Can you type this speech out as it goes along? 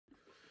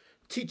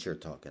Teacher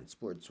talking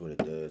sports, what it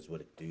does,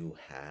 what it do,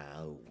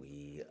 how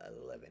we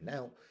live it.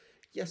 Now,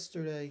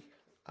 yesterday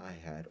I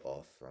had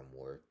off from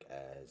work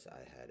as I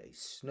had a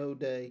snow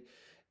day,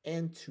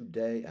 and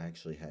today I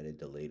actually had a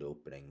delayed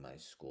opening my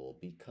school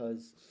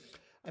because,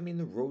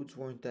 the roads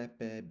weren't that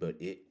bad, but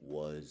it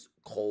was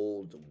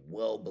cold,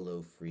 well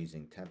below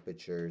freezing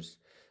temperatures.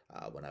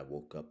 When I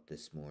woke up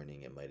this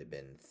morning, it might have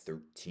been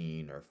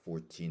 13 or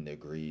 14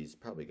 degrees,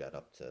 probably got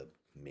up to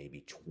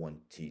maybe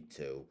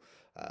 22.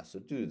 So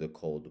due to the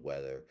cold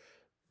weather,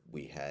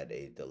 we had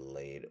a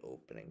delayed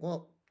opening.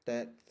 Well,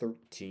 that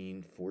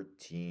 13,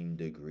 14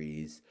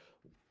 degrees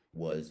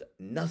was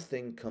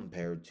nothing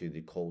compared to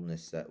the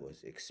coldness that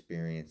was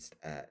experienced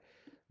at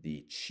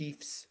the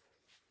Chiefs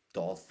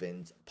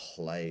Dolphins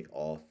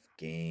playoff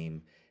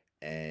game.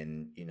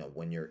 And,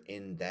 when you're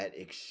in that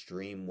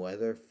extreme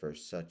weather for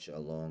such a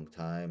long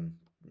time,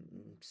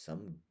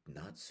 some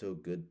not so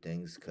good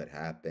things could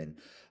happen.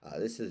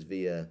 This is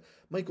via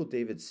Michael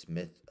David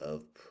Smith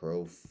of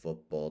Pro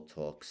Football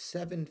Talk.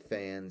 7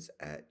 fans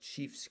at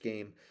Chiefs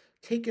game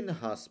taken to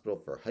hospital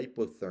for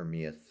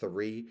hypothermia,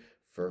 3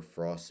 for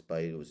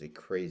frostbite. It was a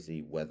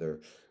crazy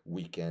weather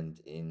weekend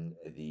in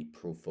the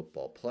pro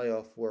football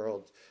playoff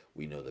world.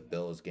 We know the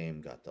Bills game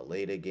got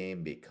delayed a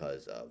game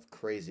because of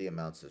crazy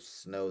amounts of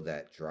snow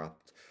that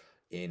dropped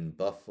in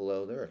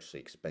Buffalo. They're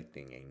actually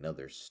expecting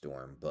another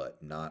storm, but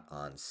not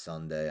on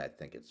Sunday. I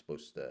think it's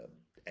supposed to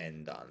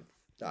end on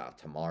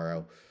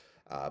tomorrow.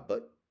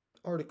 But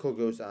article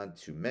goes on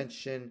to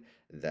mention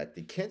that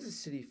the Kansas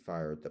City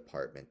Fire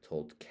Department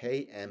told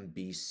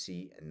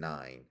KMBC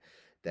 9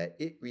 that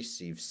it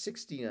received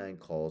 69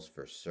 calls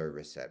for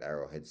service at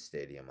Arrowhead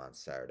Stadium on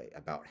Saturday,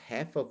 about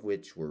half of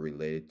which were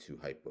related to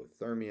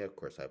hypothermia. Of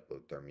course,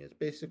 hypothermia is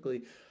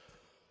basically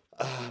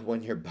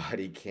when your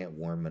body can't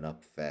warm it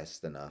up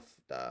fast enough,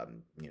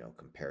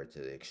 compared to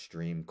the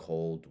extreme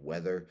cold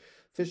weather.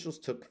 Officials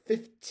took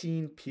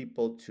 15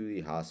 people to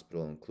the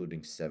hospital,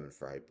 including 7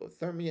 for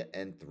hypothermia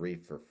and 3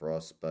 for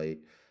frostbite.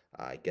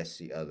 I guess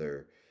the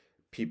other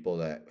people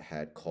that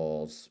had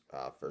calls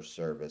for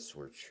service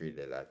were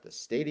treated at the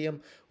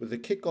stadium with a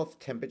kickoff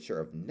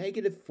temperature of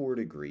 -4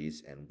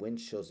 degrees and wind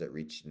chills that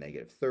reached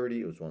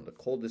 -30. It was one of the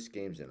coldest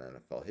games in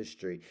NFL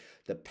history.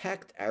 The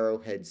packed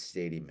Arrowhead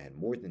Stadium had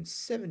more than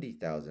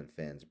 70,000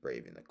 fans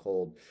braving the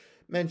cold.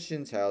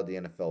 Mentions how the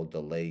NFL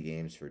delay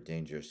games for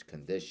dangerous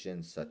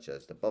conditions, such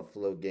as the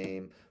Buffalo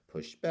game,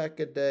 pushed back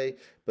a day,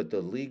 but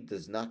the league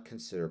does not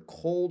consider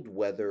cold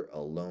weather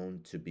alone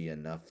to be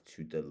enough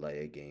to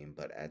delay a game.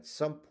 But at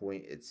some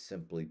point, it's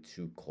simply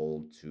too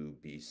cold to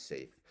be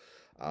safe.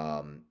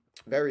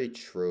 Very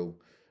true.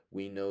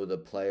 We know the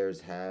players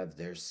have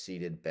their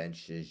seated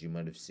benches. You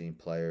might have seen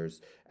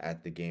players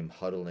at the game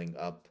huddling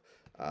up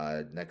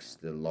next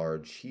to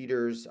large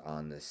heaters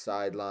on the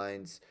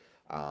sidelines.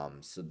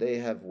 So they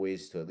have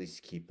ways to at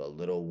least keep a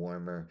little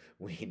warmer.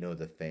 We know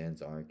the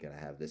fans aren't going to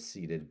have the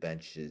seated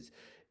benches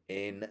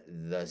in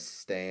the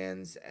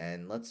stands.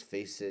 And let's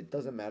face it, it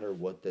doesn't matter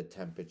what the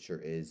temperature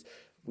is.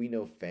 We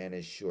know fan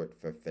is short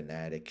for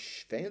fanatic.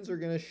 Fans are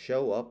going to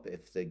show up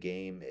if the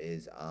game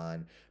is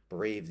on.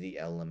 Brave the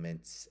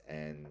elements.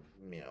 And,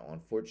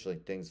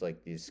 unfortunately, things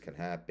like these can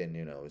happen.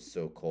 It's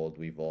so cold.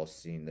 We've all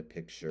seen the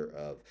picture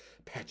of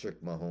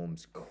Patrick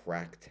Mahomes'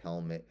 cracked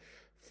helmet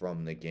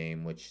from the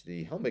game, which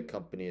the helmet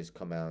company has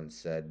come out and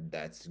said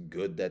that's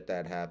good that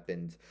that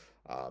happened.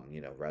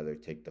 Rather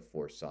take the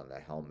force on the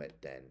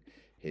helmet than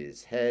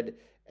his head.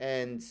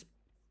 And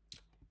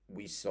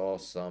we saw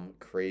some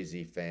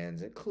crazy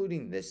fans,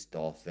 including this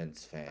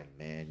Dolphins fan.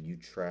 Man, you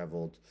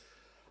traveled.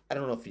 I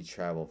don't know if you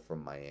traveled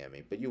from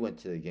Miami, but you went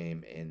to the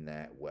game in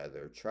that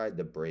weather, tried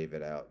to brave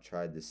it out,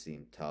 tried to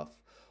seem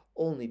tough,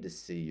 only to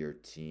see your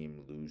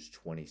team lose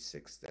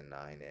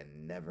 26-9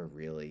 and never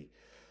really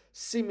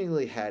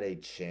seemingly had a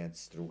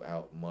chance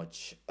throughout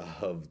much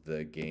of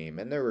the game.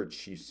 And there were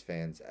Chiefs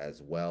fans as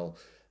well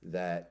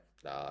that,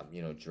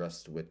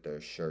 dressed with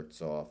their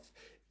shirts off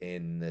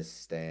in the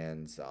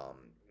stands.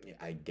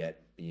 I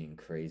get being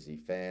crazy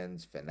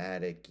fans,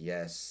 fanatic,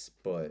 yes,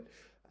 but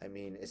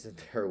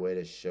isn't there a way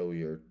to show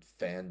your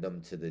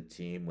fandom to the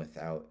team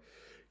without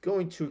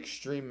going to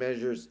extreme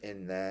measures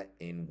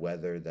in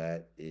weather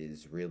that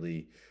is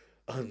really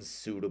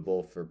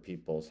unsuitable for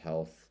people's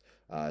health?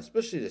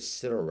 Especially to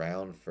sit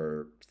around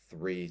for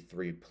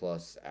three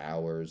plus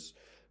hours.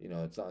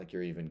 It's not like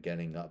you're even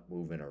getting up,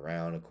 moving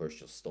around. Of course,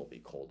 you'll still be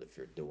cold if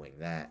you're doing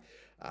that.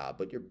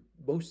 But you're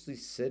mostly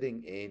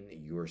sitting in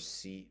your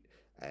seat,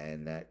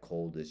 and that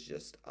cold is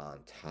just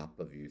on top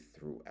of you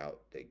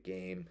throughout the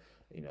game.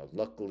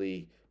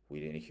 Luckily, we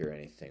didn't hear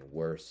anything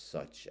worse,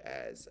 such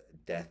as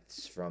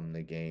deaths from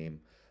the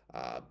game.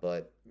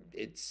 But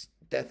it's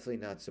definitely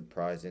not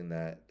surprising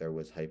that there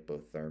was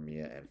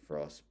hypothermia and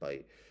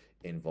frostbite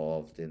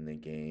involved in the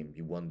game.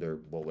 You wonder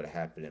what would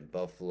happen in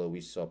Buffalo.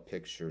 We saw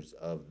pictures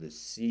of the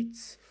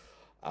seats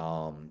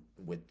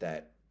with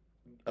that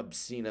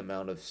obscene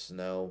amount of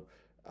snow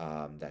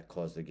that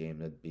caused the game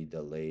to be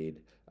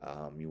delayed.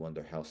 You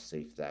wonder how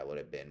safe that would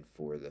have been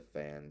for the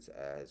fans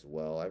as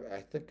well.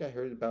 I think I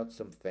heard about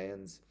some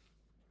fans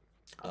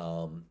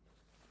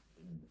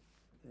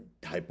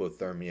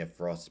hypothermia,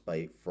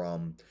 frostbite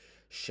from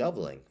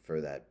shoveling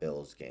for that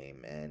Bills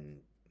game. And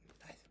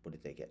what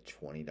did they get?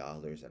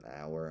 $20 an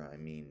hour? I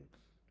mean,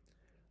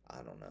 I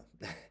don't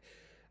know.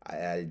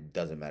 It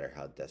doesn't matter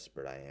how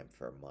desperate I am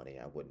for money.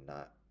 I would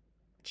not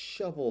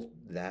shovel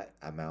that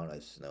amount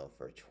of snow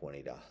for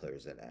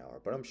 $20 an hour.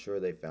 But I'm sure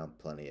they found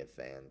plenty of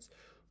fans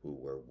who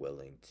were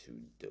willing to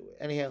do it.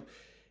 Anyhow,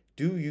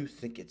 do you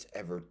think it's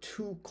ever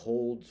too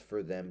cold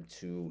for them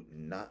to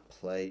not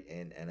play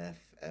an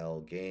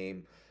NFL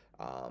game?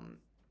 Um,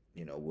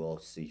 we'll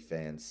see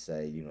fans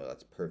say,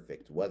 that's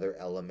perfect weather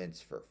elements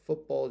for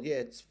football. Yeah,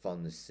 it's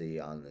fun to see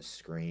on the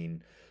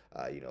screen,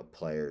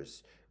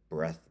 players'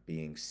 breath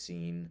being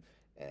seen,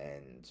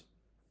 and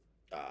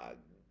uh,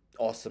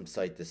 awesome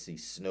sight to see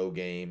snow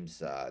games.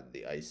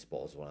 The Ice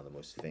Ball is one of the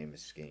most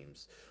famous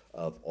games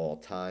of all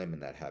time,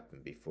 and that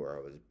happened before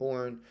I was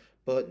born.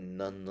 But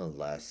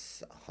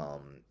nonetheless,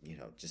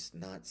 just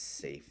not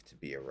safe to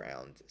be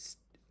around,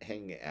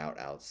 hanging out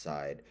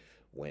outside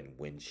when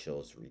wind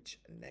chills reach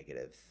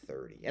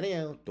 -30.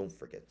 Anyhow, don't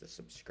forget to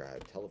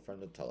subscribe. Tell a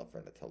friend to tell a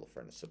friend to tell a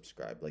friend to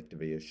subscribe. Like the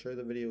video, share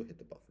the video, hit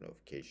the bell for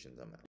notifications. I'm out.